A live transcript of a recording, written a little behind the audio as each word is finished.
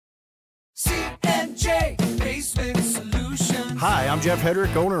I'm Jeff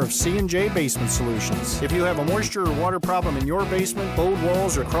Hedrick, owner of C&J Basement Solutions. If you have a moisture or water problem in your basement, bold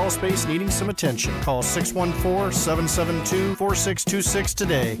walls, or crawl space needing some attention, call 614-772-4626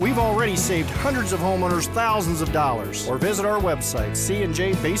 today. We've already saved hundreds of homeowners thousands of dollars. Or visit our website,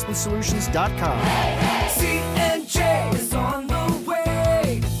 cnjbasementsolutions.com. C&J is on the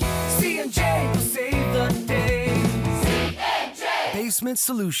way. C&J will save the day. C&J Basement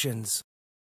Solutions.